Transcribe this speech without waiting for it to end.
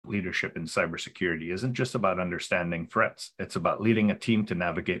leadership in cybersecurity isn't just about understanding threats. It's about leading a team to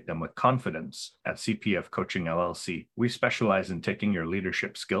navigate them with confidence. At CPF Coaching LLC, we specialize in taking your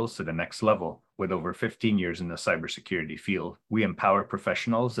leadership skills to the next level. With over 15 years in the cybersecurity field, we empower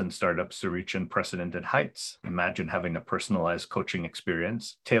professionals and startups to reach unprecedented heights. Imagine having a personalized coaching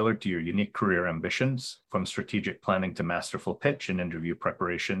experience tailored to your unique career ambitions. From strategic planning to masterful pitch and interview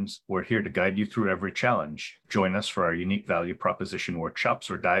preparations, we're here to guide you through every challenge. Join us for our unique value proposition workshops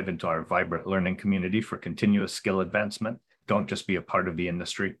or dive into our vibrant learning community for continuous skill advancement. Don't just be a part of the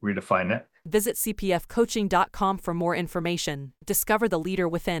industry, redefine it. Visit cpfcoaching.com for more information. Discover the leader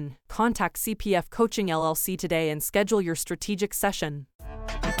within. Contact CPF Coaching LLC today and schedule your strategic session.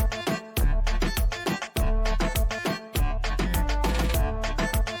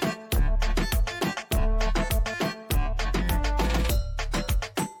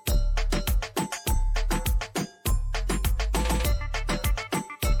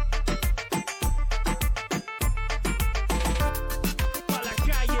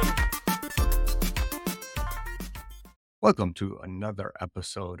 Welcome to another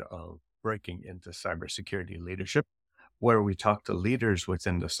episode of Breaking into Cybersecurity Leadership, where we talk to leaders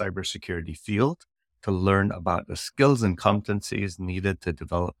within the cybersecurity field to learn about the skills and competencies needed to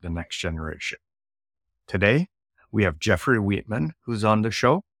develop the next generation. Today, we have Jeffrey Wheatman, who's on the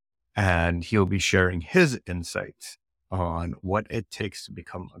show, and he'll be sharing his insights on what it takes to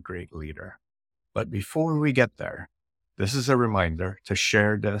become a great leader. But before we get there, this is a reminder to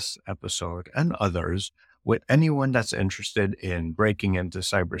share this episode and others with anyone that's interested in breaking into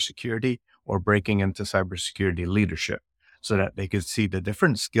cybersecurity or breaking into cybersecurity leadership so that they can see the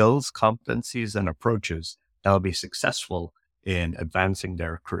different skills, competencies, and approaches that will be successful in advancing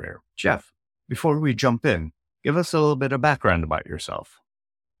their career. Jeff, before we jump in, give us a little bit of background about yourself.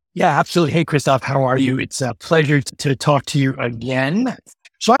 Yeah, absolutely. Hey, Christoph, how are you? It's a pleasure to talk to you again.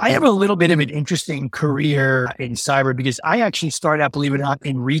 So I have a little bit of an interesting career in cyber because I actually started out, believe it or not,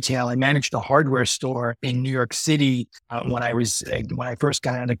 in retail. I managed a hardware store in New York City when I first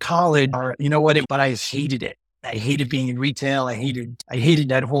got out of college. But I hated it. I hated being in retail. I hated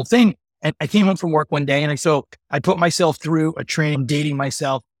that whole thing. And I came home from work one day and I put myself through a training, dating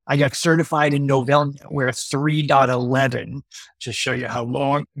myself. I got certified in Novellware 3.11 to show you how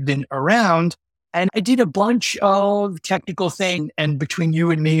long I've been around. And I did a bunch of technical things. And between you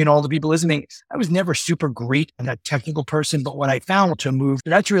and me and all the people listening, I was never super great at a technical person. But what I found to move,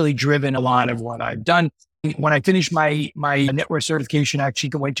 that's really driven a lot of what I've done. When I finished my network certification, I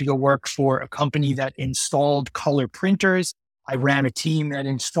actually went to go work for a company that installed color printers. I ran a team that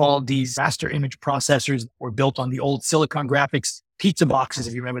installed these raster image processors that were built on the old Silicon Graphics pizza boxes,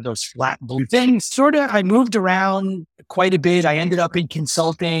 if you remember those flat blue things. I moved around quite a bit. I ended up in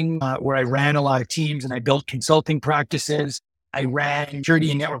consulting where I ran a lot of teams and I built consulting practices. I ran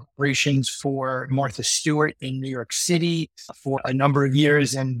security and network operations for Martha Stewart in New York City for a number of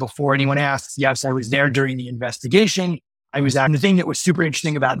years. And before anyone asks, yes, I was there during the investigation. And the thing that was super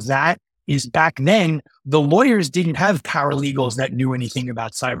interesting about that is back then, the lawyers didn't have paralegals that knew anything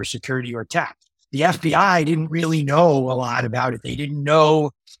about cybersecurity or tech. The FBI didn't really know a lot about it. They didn't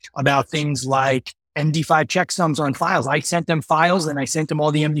know about things like MD5 checksums on files. I sent them files and I sent them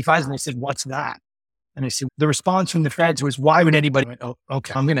all the MD5s and they said, "What's that?" And I said, the response from the feds was, "Why would anybody?" I went, "Oh,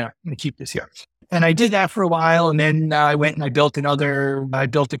 okay, I'm gonna keep this here." And I did that for a while. And then I went and I built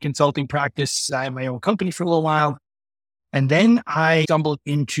a consulting practice. I had my own company for a little while. And then I stumbled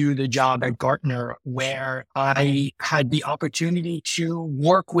into the job at Gartner where I had the opportunity to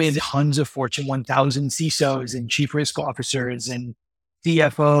work with tons of Fortune 1000 CISOs and chief risk officers and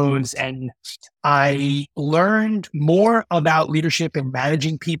CFOs. And I learned more about leadership and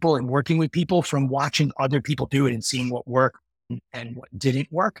managing people and working with people from watching other people do it and seeing what worked and what didn't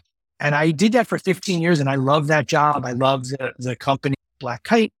work. And I did that for 15 years and I love that job. I love the company Black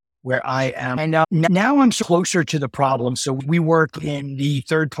Kite, where I am. And now I'm closer to the problem. So we work in the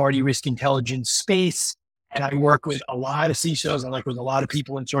third-party risk intelligence space, and I work with a lot of CISOs. I work with a lot of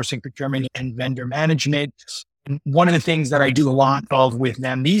people in sourcing, procurement, and vendor management. And one of the things that I do a lot of with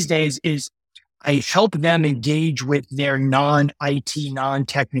them these days is I help them engage with their non-IT,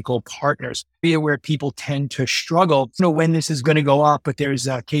 non-technical partners, where people tend to struggle. I don't know when this is going to go up, but there's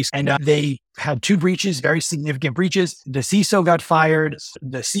a case and they had two breaches, very significant breaches. The CISO got fired.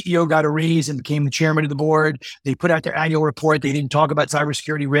 The CEO got a raise and became the chairman of the board. They put out their annual report. They didn't talk about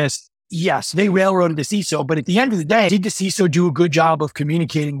cybersecurity risks. Yes, they railroaded the CISO, but at the end of the day, did the CISO do a good job of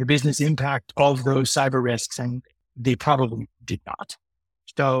communicating the business impact of those cyber risks? And they probably did not.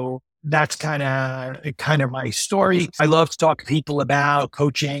 So that's kind of my story. I love to talk to people about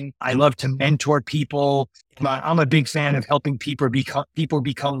coaching. I love to mentor people. I'm a big fan of helping people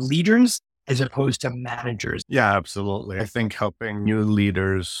become leaders as opposed to managers. Yeah, absolutely. I think helping new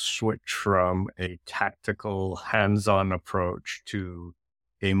leaders switch from a tactical, hands-on approach to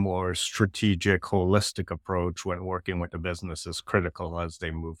a more strategic, holistic approach when working with the business is critical as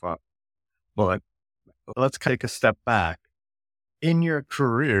they move up. But let's take a step back. In your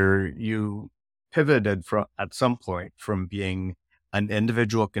career, you pivoted at some point from being an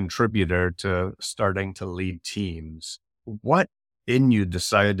individual contributor to starting to lead teams. What in you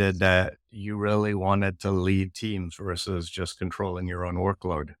decided that you really wanted to lead teams versus just controlling your own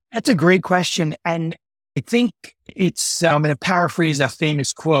workload? That's a great question. And I think I'm going to paraphrase a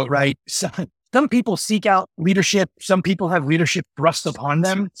famous quote, right? Some people seek out leadership. Some people have leadership thrust upon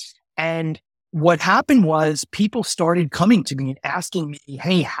them. And what happened was people started coming to me and asking me,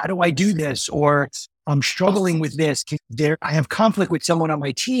 hey, how do I do this? Or I'm struggling with this. I have conflict with someone on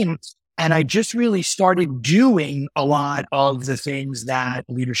my team. And I just really started doing a lot of the things that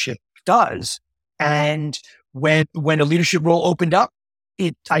leadership does. And when a leadership role opened up,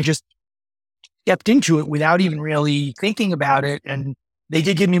 I just stepped into it without even really thinking about it. And they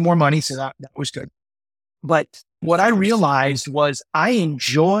did give me more money, so that was good. But what I realized was I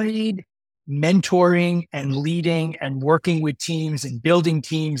enjoyed mentoring and leading and working with teams and building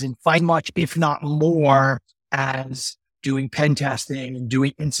teams and find much, if not more, as doing pen testing and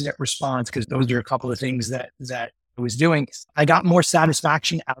doing incident response, because those are a couple of things that I was doing. I got more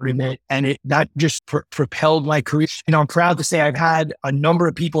satisfaction out of it, and that just propelled my career. I'm proud to say I've had a number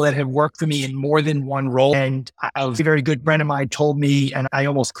of people that have worked for me in more than one role. And a very good friend of mine told me, and I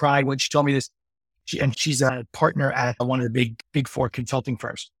almost cried when she told me this, she's a partner at one of the big four consulting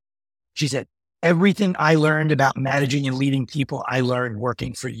firms. She said, everything I learned about managing and leading people, I learned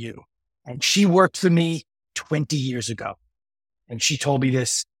working for you. And she worked for me 20 years ago. And she told me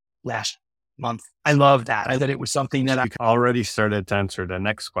this last month. I love that. I thought it was something that I already started to answer. The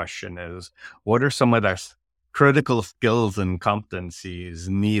next question is, what are some of the critical skills and competencies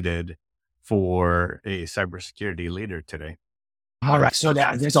needed for a cybersecurity leader today? All right. So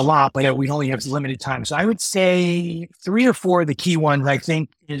there's a lot, but we only have limited time. So I would say 3 or 4 of the key ones, I think,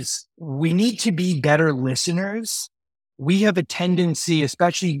 is we need to be better listeners. We have a tendency,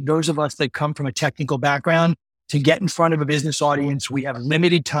 especially those of us that come from a technical background, to get in front of a business audience. We have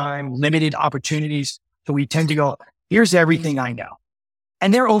limited time, limited opportunities. So we tend to go, here's everything I know.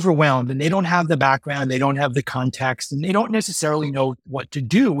 And they're overwhelmed and they don't have the background. They don't have the context and they don't necessarily know what to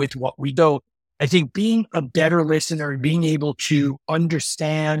do with what we do. I think being a better listener and being able to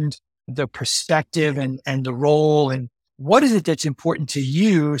understand the perspective and the role and what is it that's important to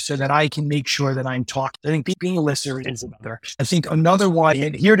you so that I can make sure that I'm talking. I think being a listener is another. I think another one,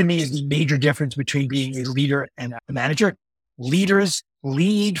 and here to me is the major difference between being a leader and a manager. Leaders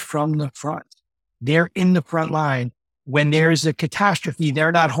lead from the front. They're in the front line. When there's a catastrophe,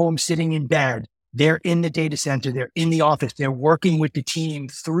 they're not home sitting in bed. They're in the data center. They're in the office. They're working with the team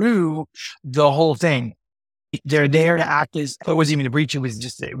through the whole thing. They're there to act as, it wasn't even a breach. It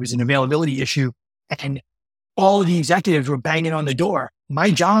was an availability issue. And all of the executives were banging on the door.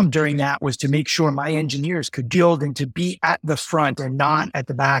 My job during that was to make sure my engineers could build and to be at the front and not at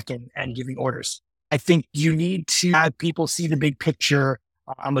the back and giving orders. I think you need to have people see the big picture.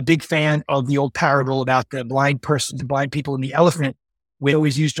 I'm a big fan of the old parable about the blind people and the elephant. We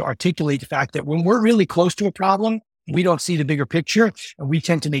always used to articulate the fact that when we're really close to a problem, we don't see the bigger picture and we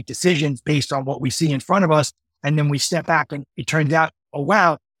tend to make decisions based on what we see in front of us. And then we step back and it turns out, oh,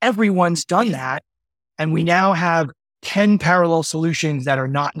 wow, everyone's done that. And we now have 10 parallel solutions that are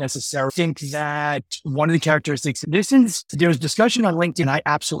not necessary. I think that one of the characteristics, there's discussion on LinkedIn. I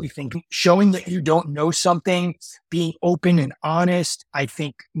absolutely think showing that you don't know something, being open and honest, I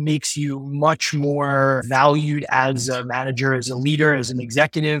think makes you much more valued as a manager, as a leader, as an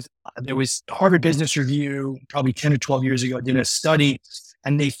executive. There was Harvard Business Review, probably 10 or 12 years ago, did a study,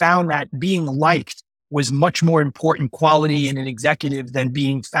 and they found that being liked was much more important quality in an executive than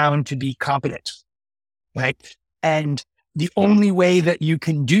being found to be competent. Right. And the only way that you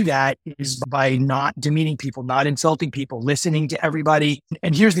can do that is by not demeaning people, not insulting people, listening to everybody.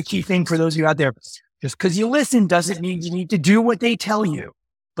 And here's the key thing for those of you out there. Just because you listen doesn't mean you need to do what they tell you,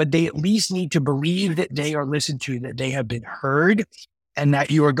 but they at least need to believe that they are listened to, that they have been heard, and that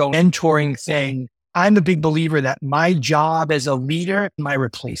you are going mentoring, saying, I'm a big believer that my job as a leader, my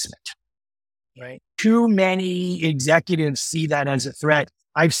replacement, right? Too many executives see that as a threat.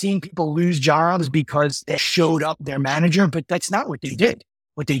 I've seen people lose jobs because they showed up their manager, but that's not what they did.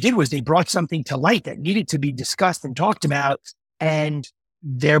 What they did was they brought something to light that needed to be discussed and talked about. And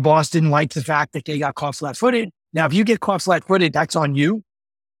their boss didn't like the fact that they got caught flat-footed. Now, if you get caught flat-footed, that's on you.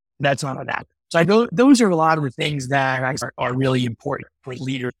 That's not on that. So I know those are a lot of the things that are really important for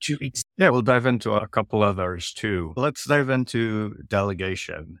leaders to. Yeah, we'll dive into a couple others too. Let's dive into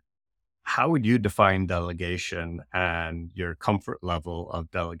delegation. How would you define delegation and your comfort level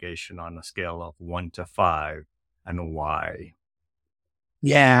of delegation on a scale of 1 to 5, and why?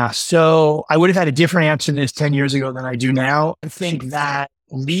 Yeah. So I would have had a different answer to this 10 years ago than I do now. I think that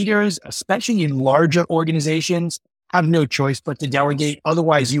leaders, especially in larger organizations, have no choice but to delegate.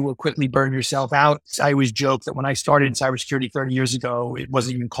 Otherwise, you will quickly burn yourself out. I always joke that when I started in cybersecurity 30 years ago, it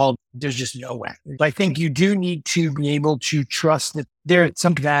wasn't even called, there's just no way. But I think you do need to be able to trust that there's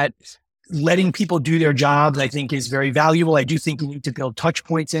something that letting people do their jobs, I think, is very valuable. I do think you need to build touch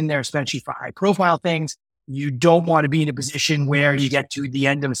points in there, especially for high profile things. You don't want to be in a position where you get to the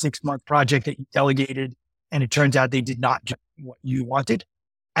end of a 6-month project that you delegated and it turns out they did not do what you wanted.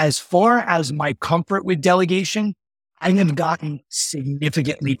 As far as my comfort with delegation, I have gotten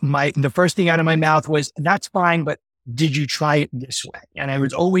significantly, the first thing out of my mouth was, that's fine, but did you try it this way? And I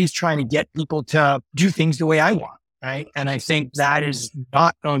was always trying to get people to do things the way I want, right? And I think that is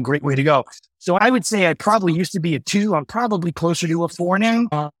not a great way to go. So I would say I probably used to be a 2. I'm probably closer to a 4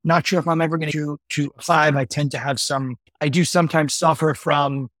 now. Not sure if I'm ever going to a 5. I tend to have I do sometimes suffer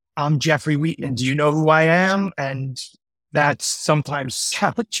from, I'm Jeffrey Wheatman. Do you know who I am? And that's sometimes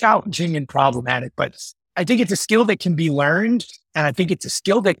challenging and problematic, but I think it's a skill that can be learned. And I think it's a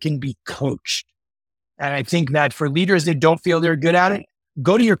skill that can be coached. And I think that for leaders that don't feel they're good at it,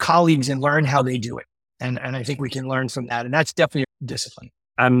 go to your colleagues and learn how they do it. And I think we can learn from that. And that's definitely a discipline.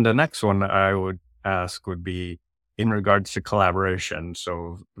 And the next one I would ask would be in regards to collaboration.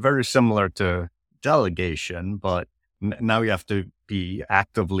 So very similar to delegation, but now you have to be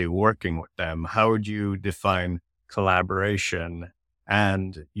actively working with them. How would you define collaboration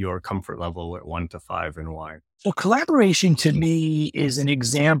and your comfort level at 1 to 5, and why? So collaboration to me is an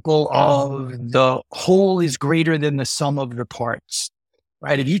example of the whole is greater than the sum of the parts,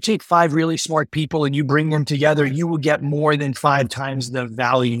 right? If you take 5 really smart people and you bring them together, you will get more than 5 times the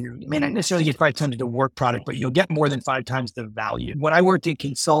value. You may not necessarily get 5 times the work product, but you'll get more than 5 times the value. When I worked in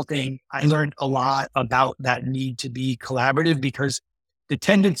consulting, I learned a lot about that need to be collaborative, because the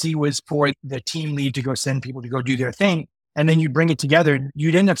tendency was for the team lead to go send people to go do their thing. And then you bring it together,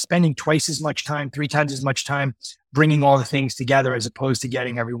 you'd end up spending twice as much time, 3 times as much time bringing all the things together as opposed to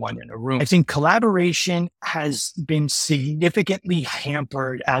getting everyone in a room. I think collaboration has been significantly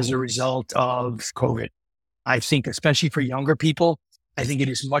hampered as a result of COVID. I think, especially for younger people, I think it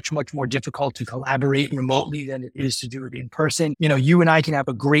is much, much more difficult to collaborate remotely than it is to do it in person. You know, you and I can have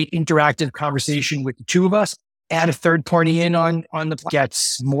a great interactive conversation with the 2 of us. Add a third party in on the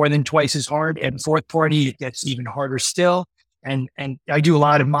gets more than twice as hard. And fourth party, it gets even harder still. And I do a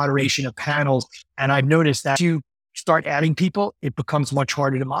lot of moderation of panels. And I've noticed that you start adding people, it becomes much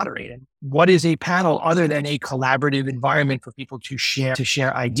harder to moderate. And what is a panel other than a collaborative environment for people to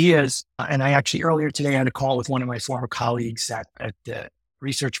share ideas? And I actually earlier today had a call with one of my former colleagues at the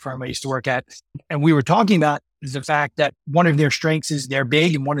research firm I used to work at. And we were talking about the fact that one of their strengths is they're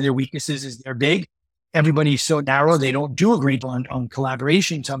big and one of their weaknesses is they're big. Everybody's so narrow, they don't do a great deal on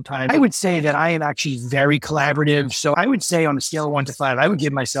collaboration sometimes. I would say that I am actually very collaborative. So I would say on a scale of 1 to 5, I would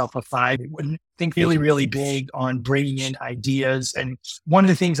give myself a 5. I wouldn't think really, really big on bringing in ideas. And one of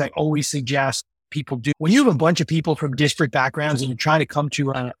the things I always suggest people do, when you have a bunch of people from disparate backgrounds and you're trying to come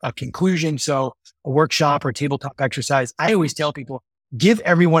to a conclusion, so a workshop or tabletop exercise, I always tell people, give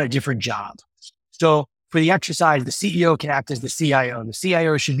everyone a different job. So for the exercise, the CEO can act as the CIO. The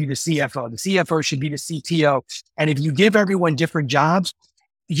CIO should be the CFO. The CFO should be the CTO. And if you give everyone different jobs,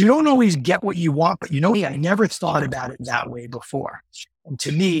 you don't always get what you want, but hey, I never thought about it that way before. And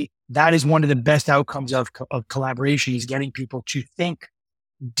to me, that is one of the best outcomes of collaboration, is getting people to think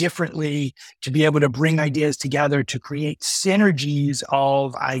differently, to be able to bring ideas together, to create synergies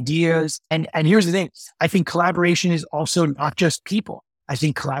of ideas. And here's the thing. I think collaboration is also not just people. I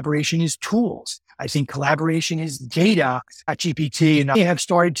think collaboration is tools. I think collaboration is data. ChatGPT, and I have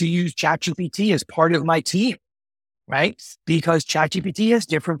started to use ChatGPT as part of my team, right? Because ChatGPT has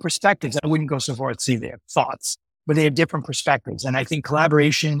different perspectives. I wouldn't go so far as to say they have thoughts, but they have different perspectives. And I think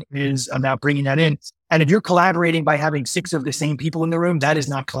collaboration is about bringing that in. And if you're collaborating by having 6 of the same people in the room, that is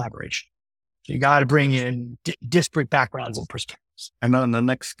not collaboration. So you got to bring in disparate backgrounds and perspectives. And on the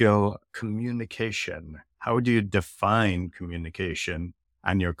next skill, communication. How do you define communication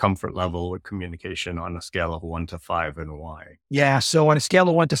and your comfort level with communication on a scale of 1 to 5, and why? Yeah. So on a scale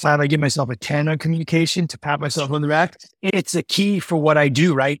of 1 to 5, I give myself a 10 on communication to pat myself on the back. It's a key for what I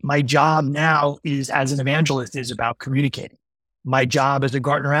do, right? My job now is, as an evangelist, is about communicating. My job as a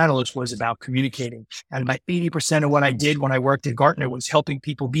Gartner analyst was about communicating. And about 80% of what I did when I worked at Gartner was helping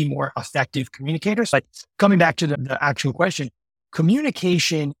people be more effective communicators. But coming back to the actual question,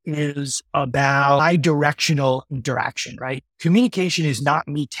 communication is about bi-directional interaction, right? Communication is not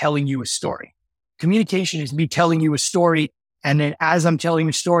me telling you a story. Communication is me telling you a story. And then as I'm telling you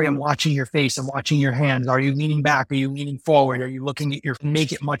a story, I'm watching your face. I'm watching your hands. Are you leaning back? Are you leaning forward? Are you looking at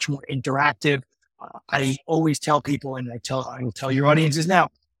make it much more interactive? I always tell people, and I will tell your audiences now,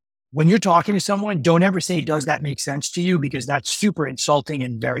 when you're talking to someone, don't ever say, does that make sense to you? Because that's super insulting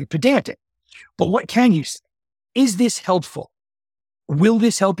and very pedantic. But what can you say? Is this helpful? Will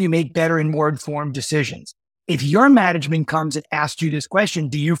this help you make better and more informed decisions? If your management comes and asks you this question,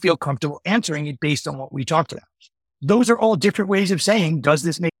 do you feel comfortable answering it based on what we talked about? Those are all different ways of saying, does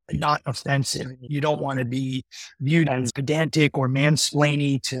this make it not offensive? You don't want to be viewed as pedantic or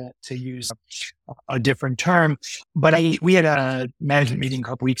mansplaining, to use a different term. But we had a management meeting a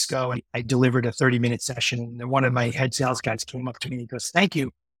couple weeks ago, and I delivered a 30-minute session. And one of my head sales guys came up to me and he goes, thank you.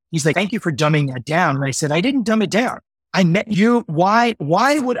 He's like, thank you for dumbing that down. And I said, I didn't dumb it down. I met you. Why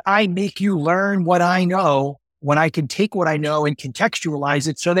would I make you learn what I know when I can take what I know and contextualize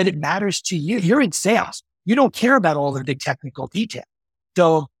it so that it matters to you? You're in sales. You don't care about all the big technical detail.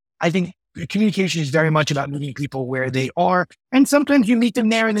 So I think communication is very much about meeting people where they are. And sometimes you meet them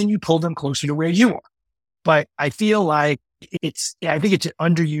there and then you pull them closer to where you are. But I feel like I think it's an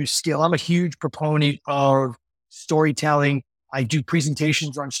underused skill. I'm a huge proponent of storytelling. I do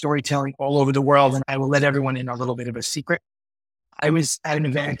presentations on storytelling all over the world, and I will let everyone in a little bit of a secret. I was at an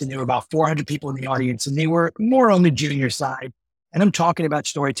event and there were about 400 people in the audience, and they were more on the junior side. And I'm talking about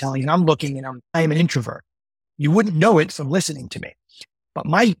storytelling, and I'm looking, and I'm an introvert. You wouldn't know it from listening to me. But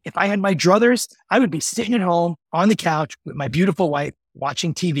if I had my druthers, I would be sitting at home on the couch with my beautiful wife,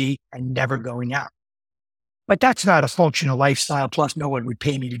 watching TV and never going out. But that's not a functional lifestyle. Plus, no one would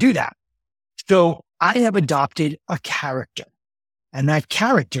pay me to do that. So I have adopted a character. And that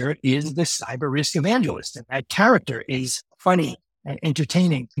character is the cyber risk evangelist. And that character is funny and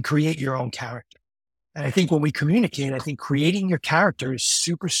entertaining, and create your own character. And I think when we communicate, I think creating your character is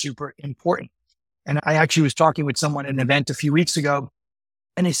super, super important. And I actually was talking with someone at an event a few weeks ago,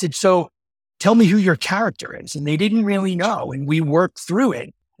 and I said, so tell me who your character is. And they didn't really know. And we worked through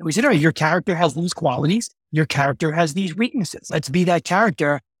it. And we said, all right, your character has these qualities. Your character has these weaknesses. Let's be that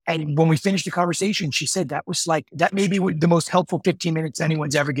character. And when we finished the conversation, she said, that may be the most helpful 15 minutes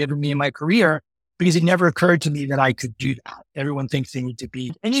anyone's ever given me in my career, because it never occurred to me that I could do that. Everyone thinks they need to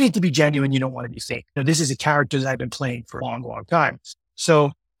be, and you need to be genuine. You don't want to be fake. Now, this is a character that I've been playing for a long, long time.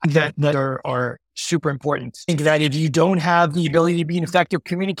 So that are super important. I think that if you don't have the ability to be an effective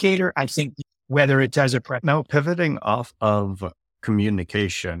communicator, I think whether it's as a prep. Now, pivoting off of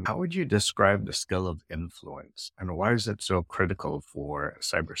communication, how would you describe the skill of influence, and why is it so critical for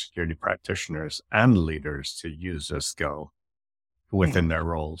cybersecurity practitioners and leaders to use this skill within their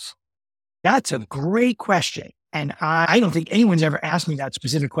roles? That's a great question. And I don't think anyone's ever asked me that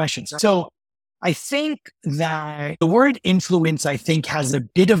specific question. So I think that the word influence, I think, has a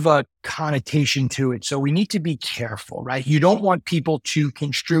bit of a connotation to it. So we need to be careful, right? You don't want people to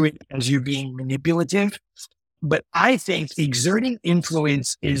construe it as you being manipulative. But I think exerting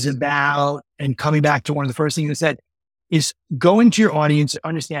influence is about, and coming back to one of the first things I said, is going to your audience,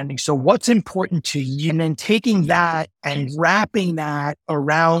 understanding, so what's important to you, and then taking that and wrapping that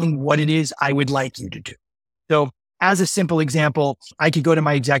around what it is I would like you to do. So as a simple example, I could go to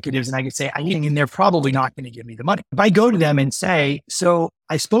my executives and I could say, and they're probably not going to give me the money. If I go to them and say, so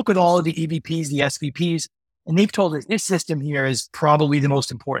I spoke with all of the EVPs, the SVPs, and they've told us this system here is probably the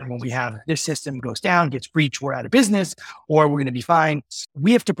most important one we have. This system goes down, gets breached, we're out of business, or we're going to be fine.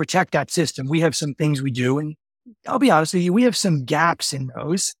 We have to protect that system. We have some things we do. And I'll be honest with you, we have some gaps in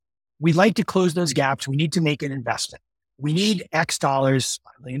those. We'd like to close those gaps. We need to make an investment. We need X dollars,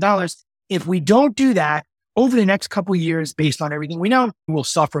 $5 million. If we don't do that, over the next couple of years, based on everything we know, we'll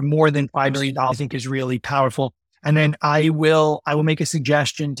suffer more than $5 million, I think is really powerful. And then I will make a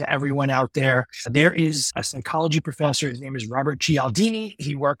suggestion to everyone out there. There is a psychology professor. His name is Robert Cialdini.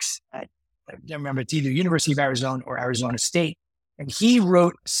 He works at, I don't remember, it's either University of Arizona or Arizona State. And he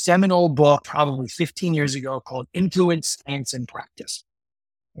wrote a seminal book probably 15 years ago called Influence, Science, and Practice.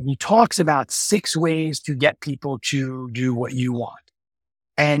 And he talks about 6 ways to get people to do what you want.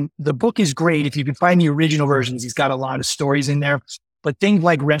 And the book is great. If you can find the original versions, he's got a lot of stories in there. But things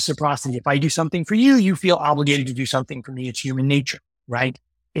like reciprocity. If I do something for you, you feel obligated to do something for me. It's human nature, right?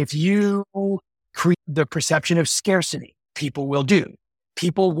 If you create the perception of scarcity, people will do.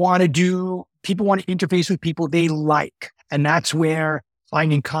 People want to interface with people they like. And that's where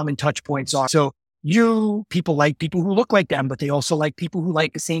finding common touch points are. So People like people who look like them, but they also like people who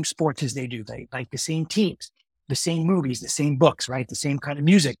like the same sports as they do. They like the same teams, the same movies, the same books, right? The same kind of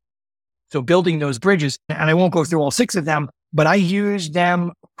music. So building those bridges, and I won't go through all 6 of them, but I use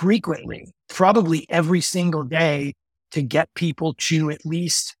them frequently, probably every single day, to get people to at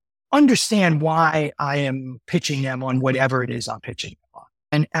least understand why I am pitching them on whatever it is I'm pitching them on.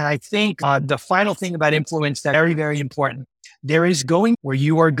 And I think the final thing about influence that's very, very important, there is going where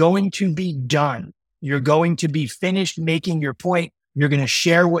you are going to be done. You're going to be finished making your point. You're going to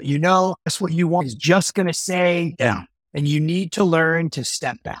share what you know. That's what you want is just going to say, yeah. And you need to learn to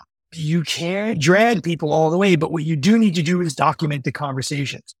step back. You can't drag people all the way, but what you do need to do is document the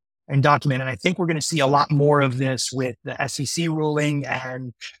conversations and document. And I think we're going to see a lot more of this with the SEC ruling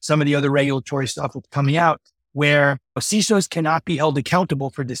and some of the other regulatory stuff coming out, where CISOs cannot be held accountable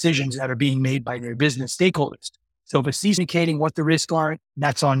for decisions that are being made by their business stakeholders. So if a CISO is indicating what the risks are,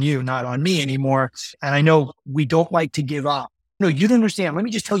 that's on you, not on me anymore. And I know we don't like to give up. No, you don't understand. Let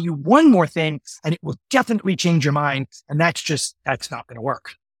me just tell you one more thing, and it will definitely change your mind. And that's not going to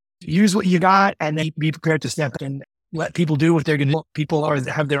work. Use what you got and then be prepared to step in and let people do what they're going to do. People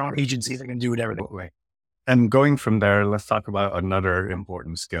have their own agency. They're going to do whatever they want. And going from there, let's talk about another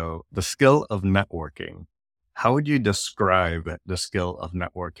important skill, the skill of networking. How would you describe the skill of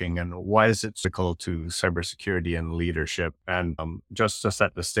networking and why is it critical to cybersecurity and leadership? And just to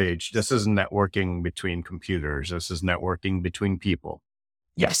set the stage, this is networking between computers. This is networking between people.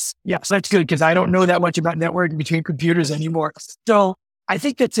 Yes, that's good because I don't know that much about networking between computers anymore. So I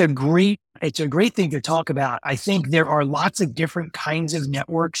think it's a great thing to talk about. I think there are lots of different kinds of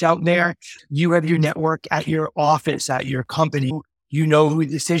networks out there. You have your network at your office, at your company. You know who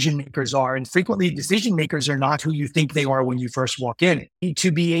decision makers are. And frequently decision makers are not who you think they are when you first walk in. You need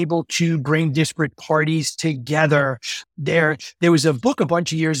to be able to bring disparate parties together. There was a book a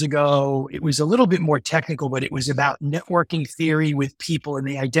bunch of years ago. It was a little bit more technical, but it was about networking theory with people. And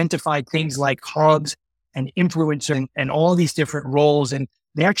they identified things like hubs and influencer and all these different roles. And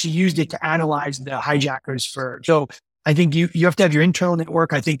they actually used it to analyze the hijackers so I think you have to have your internal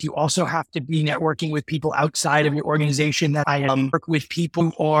network. I think you also have to be networking with people outside of your organization. That I work with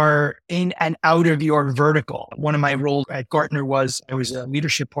people who are in and out of your vertical. One of my roles at Gartner was I was a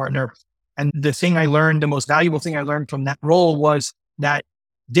leadership partner. And the most valuable thing I learned from that role was that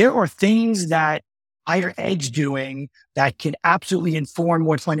there are things that higher ed's doing that can absolutely inform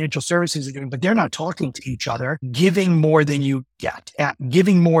what financial services are doing, but they're not talking to each other, giving more than you get,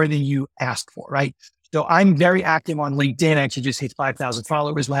 giving more than you ask for, right? So I'm very active on LinkedIn. I actually just hit 5,000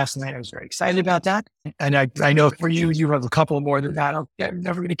 followers last night. I was very excited about that. And I know for you have a couple more than that. I'm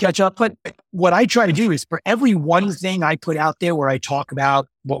never going to catch up. But what I try to do is for every one thing I put out there where I talk about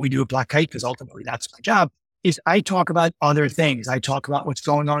what we do at Black Kite, because ultimately that's my job, is I talk about other things. I talk about what's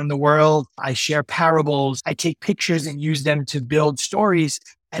going on in the world. I share parables. I take pictures and use them to build stories.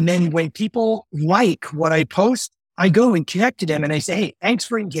 And then when people like what I post, I go and connect to them and I say, hey, thanks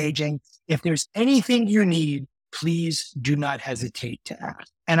for engaging. If there's anything you need, please do not hesitate to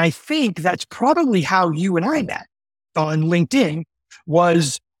ask. And I think that's probably how you and I met on LinkedIn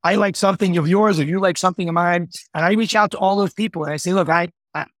was I like something of yours or you like something of mine. And I reach out to all those people and I say, look,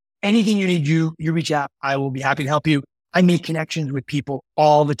 anything you need, you reach out. I will be happy to help you. I make connections with people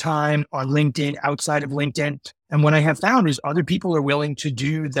all the time on LinkedIn, outside of LinkedIn. And what I have found is other people are willing to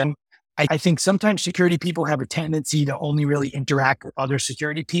do them. I think sometimes security people have a tendency to only really interact with other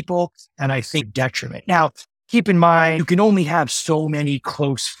security people. And I think detriment. Now, keep in mind, you can only have so many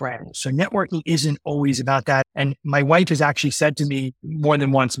close friends. So networking isn't always about that. And my wife has actually said to me more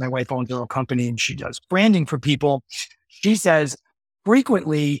than once, my wife owns her own company and she does branding for people. She says,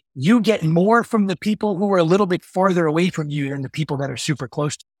 frequently you get more from the people who are a little bit farther away from you than the people that are super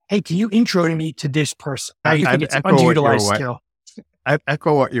close to you. Hey, can you intro me to this person? I think it's an underutilized skill. I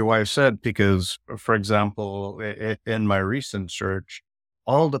echo what your wife said, because, for example, in my recent search,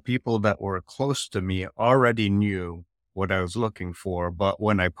 all the people that were close to me already knew what I was looking for. But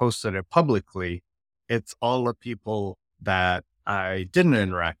when I posted it publicly, it's all the people that I didn't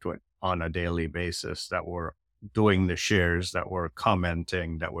interact with on a daily basis that were doing the shares, that were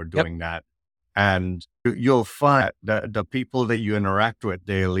commenting, that were doing that. And you'll find that the people that you interact with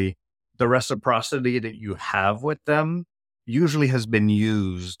daily, the reciprocity that you have with them usually has been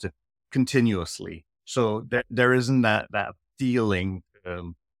used continuously. So there isn't that feeling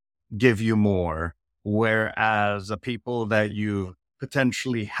give you more. Whereas the people that you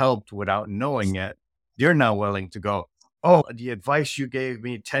potentially helped without knowing it, you're now willing to go, oh, the advice you gave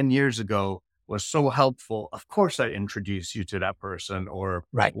me 10 years ago was so helpful. Of course, I introduce you to that person or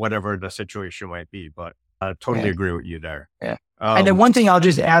whatever the situation might be. But I totally agree with you there. Yeah. And then one thing I'll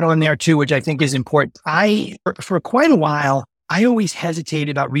just add on there too, which I think is important. For quite a while, I always hesitated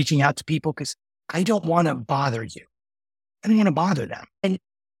about reaching out to people because I don't want to bother you. I don't want to bother them. And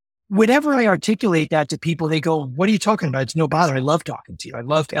whenever I articulate that to people, they go, what are you talking about? It's no bother. I love talking to you. I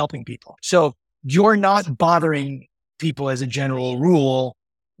love helping people. So you're not bothering people as a general rule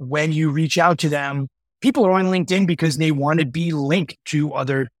when you reach out to them. People are on LinkedIn because they want to be linked to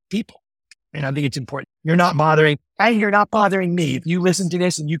other people. And I think it's important. You're not bothering, and you're not bothering me. If you listen to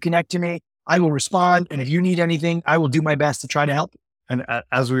this and you connect to me, I will respond. And if you need anything, I will do my best to try to help. And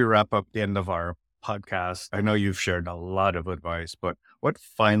as we wrap up the end of our podcast, I know you've shared a lot of advice, but what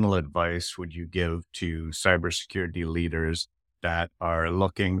final advice would you give to cybersecurity leaders that are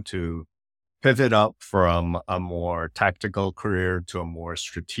looking to pivot up from a more tactical career to a more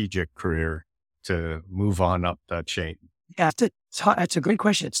strategic career to move on up that chain? Yeah, that's a great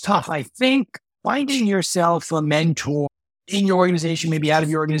question. It's tough. I think finding yourself a mentor in your organization, maybe out of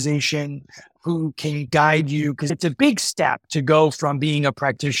your organization, who can guide you, because it's a big step to go from being a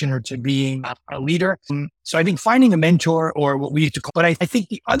practitioner to being a leader. So I think finding a mentor, or what we used to call, but I think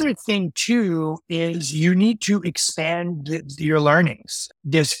the other thing too is you need to expand your learnings.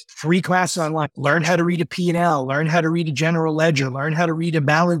 There's free classes online. Learn how to read a P&L, learn how to read a general ledger, learn how to read a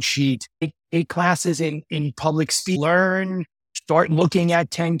balance sheet, take classes in public speech, start looking at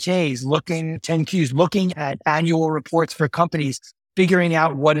 10Ks, 10Qs, looking at annual reports for companies, figuring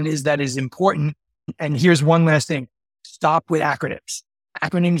out what it is that is important. And here's one last thing. Stop with acronyms.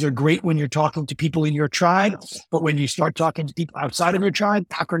 Acronyms are great when you're talking to people in your tribe, but when you start talking to people outside of your tribe,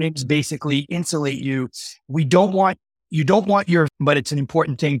 acronyms basically insulate you. You don't want but it's an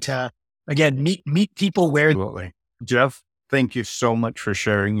important thing to, again, meet people where. Absolutely. Jeff, thank you so much for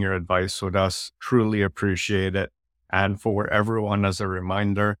sharing your advice with us. Truly appreciate it. And for everyone, as a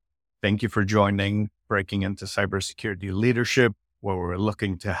reminder, thank you for joining Breaking into Cybersecurity Leadership, where we're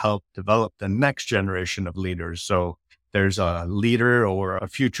looking to help develop the next generation of leaders. So there's a leader or a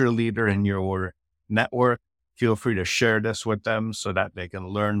future leader in your network. Feel free to share this with them so that they can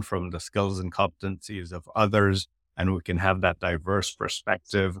learn from the skills and competencies of others, and we can have that diverse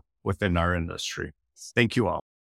perspective within our industry. Thank you all.